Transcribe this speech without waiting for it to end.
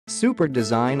Super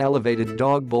Design Elevated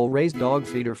Dog Bowl Raised Dog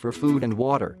Feeder for food and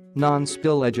water,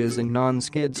 non-spill edges and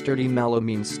non-skid sturdy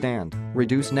melamine stand,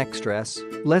 reduce neck stress,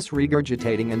 less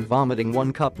regurgitating and vomiting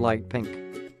 1 cup light pink.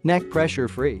 Neck pressure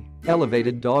free,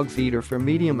 elevated dog feeder for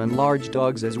medium and large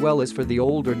dogs as well as for the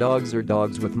older dogs or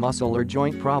dogs with muscle or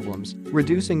joint problems,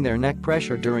 reducing their neck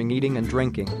pressure during eating and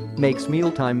drinking, makes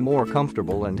mealtime more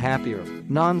comfortable and happier.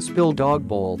 Non-spill dog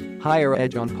bowl, higher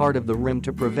edge on part of the rim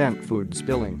to prevent food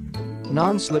spilling.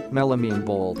 Non-slip melamine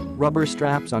bowl, rubber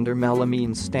straps under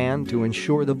melamine stand to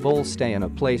ensure the bowl stay in a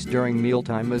place during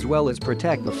mealtime as well as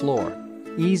protect the floor.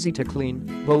 Easy to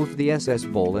clean, both the SS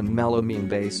bowl and melamine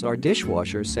base are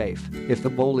dishwasher safe. If the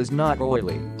bowl is not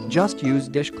oily, just use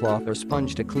dishcloth or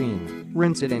sponge to clean,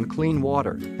 rinse it in clean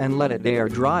water, and let it air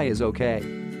dry is okay.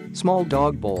 Small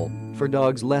dog bowl, for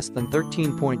dogs less than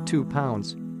 13.2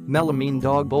 pounds. Melamine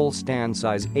dog bowl stand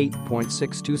size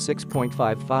 8.6 to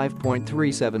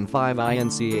 6.55.375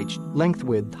 INCH, length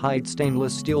width height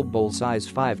stainless steel bowl size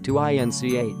 5 to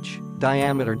INCH,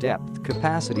 diameter depth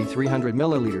capacity 300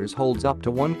 milliliters holds up to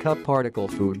 1 cup particle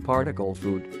food.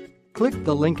 Click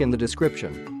the link in the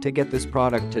description to get this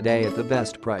product today at the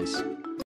best price.